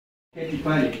Keti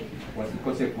pale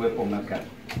wasikose kuwepo maka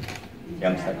ya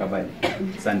mstakabali.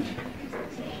 Asante.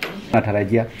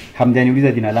 Natarajia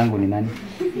hamjaniuliza jina langu ni nani?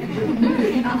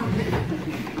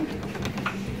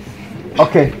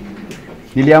 Okay.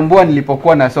 Niliambiwa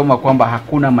nilipokuwa nasoma kwamba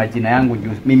hakuna majina yangu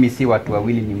juu mimi si watu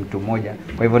wawili, ni mtu mmoja.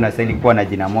 Kwa hivyo nastahili kuwa na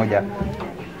jina moja.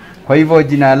 Kwa hivyo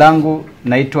jina langu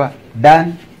naitwa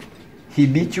Dan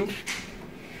Hibichu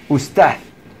Ustadh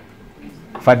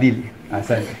Fadhili.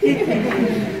 Asante.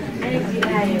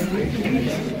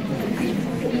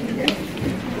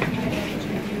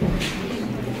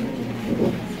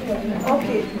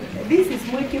 Okay, this is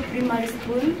Mwiki Primary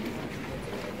School,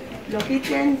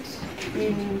 located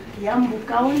in Kiambu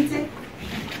County,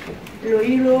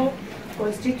 Loilo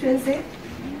constituency,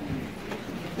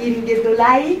 in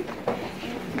Gedolai.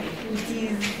 It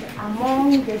is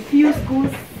among the few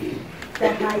schools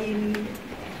that are in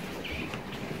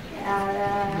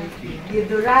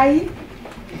Gedolai.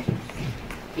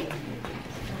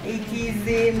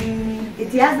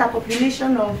 It has a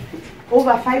population of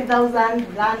over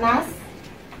 5,000 learners,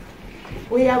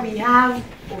 where we have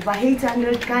over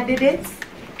 800 candidates.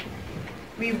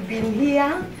 We've been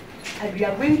here and we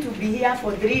are going to be here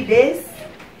for 3 days.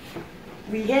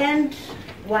 We had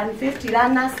 150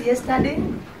 learners yesterday.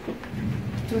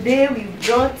 Today we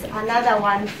brought another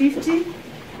 150,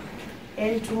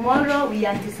 and tomorrow we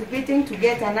are anticipating to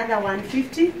get another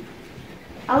 150.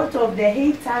 Out of the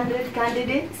 800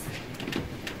 candidates,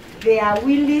 they are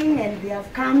willing and they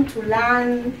have come to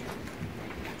learn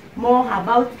more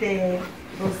about the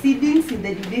proceedings in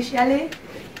the judiciary.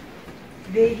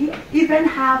 They even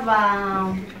have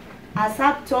a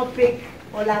subtopic,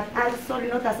 or sorry,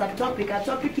 not a subtopic, a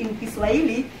topic in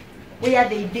Kiswahili where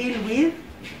they deal with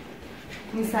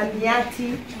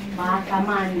msamiati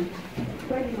mahakamani.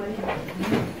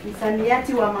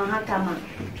 Msamiati wa mahakama.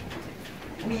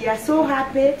 We are so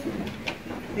happy,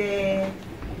 the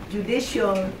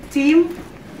judicial team,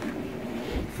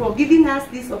 for giving us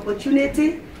this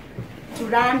opportunity to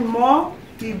learn more.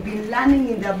 We've been learning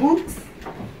in the books,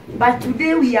 but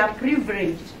today we are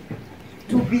privileged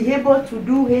to be able to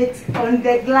do it on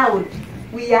the ground.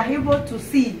 We are able to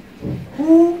see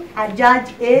who a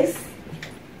judge is.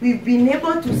 We've been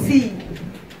able to see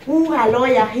who a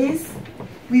lawyer is.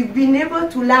 We've been able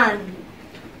to learn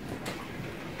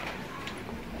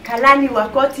kalani wa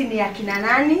koti ni akina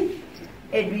nani,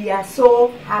 and we are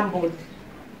so humbled.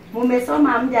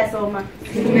 Mumesoma hamjasoma?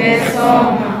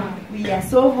 Tumesoma. We are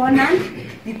so honored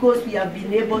because we have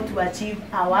been able to achieve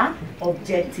our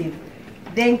objective.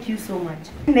 Thank you so much.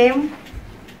 Name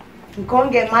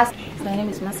Nkonge Mas. My name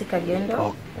is Mercy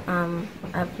Nkonge.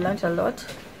 I've learned a lot.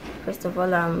 First of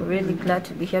all, I'm really glad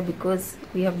to be here because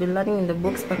we have been learning in the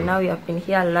books, but now we have been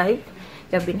here live.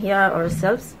 We have been here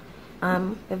ourselves.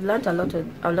 We've learned a lot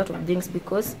of things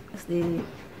because we've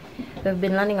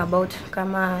been learning about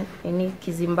kama any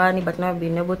Kizimbani, but now we've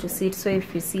been able to see it. So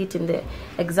if you see it in the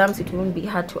exams, it won't be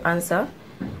hard to answer.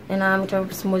 And it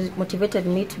has motivated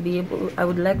me to be able, I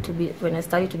would like to be, when I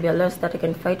study, to be a lawyer so that I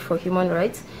can fight for human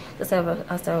rights, as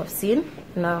I've seen.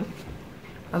 Now,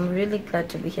 I'm really glad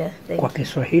to be here. Thank you. Kwa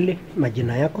Kiswahili,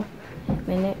 majina yako?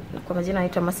 Kwa majina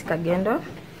naitwa Mercy Nkonge.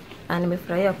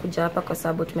 Nimefurahia kuja hapa kwa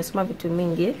sababu tumesoma vitu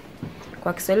mingi.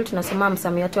 Kwa Kiswahili tunasoma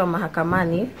msamiati wa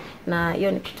mahakamani, na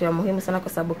hiyo ni kitu ya muhimu sana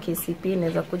kwa sababu KCP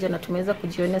inaweza kuja na tumeweza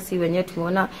kujiona si wenyewe,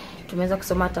 tumeona tumeweza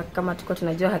kusoma hata kama tuko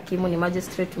tunajua hakimu ni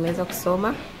magistrate, tumeweza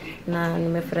kusoma na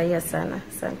nimefurahia sana.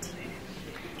 Asante.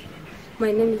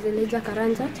 My name is Elijah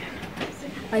Karanja.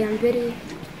 I'm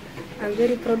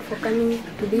very proud for coming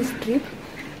to this trip.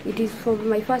 It is for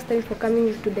my first time for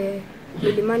coming to the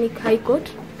Milimani High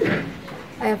Court.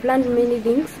 I have learned many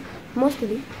things,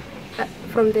 mostly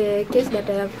from the case that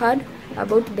I have heard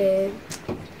about the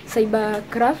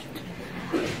cybercraft.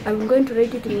 I'm going to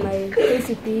write it in my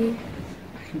KCP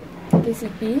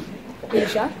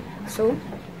insha. So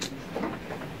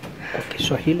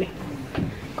Kiswahili.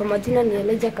 Kwa majina ni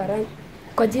Elijah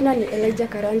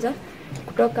Karanja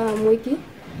kutoka Mwiki.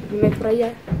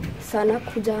 Nimefurahia sana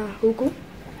kuja huku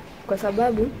kwa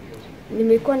sababu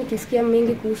nimekuwa nikisikia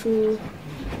mengi kuhusu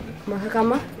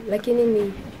mahakama,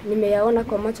 lakini nimeyaona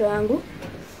kwa macho yangu.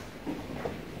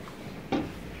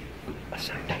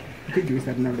 Today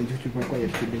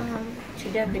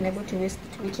I've been able to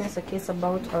witness a case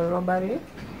about a robbery,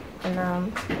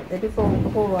 and the people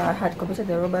who had committed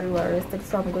the robbery were arrested.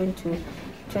 So I'm going to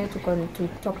try to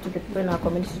talk to the people in our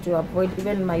community to avoid,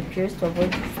 even my peers, to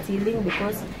avoid stealing,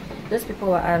 because those people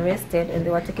were arrested and they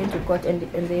were taken to court,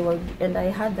 and I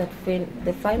heard that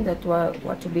the fine that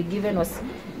were to be given was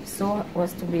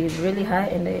to be really high,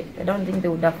 and I don't think they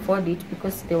would afford it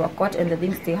because they were caught and the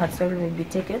things they had stolen would be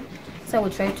taken. So I will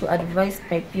try to advise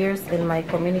my peers and my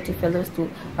community fellows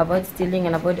to avoid stealing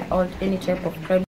and avoid any type of crime.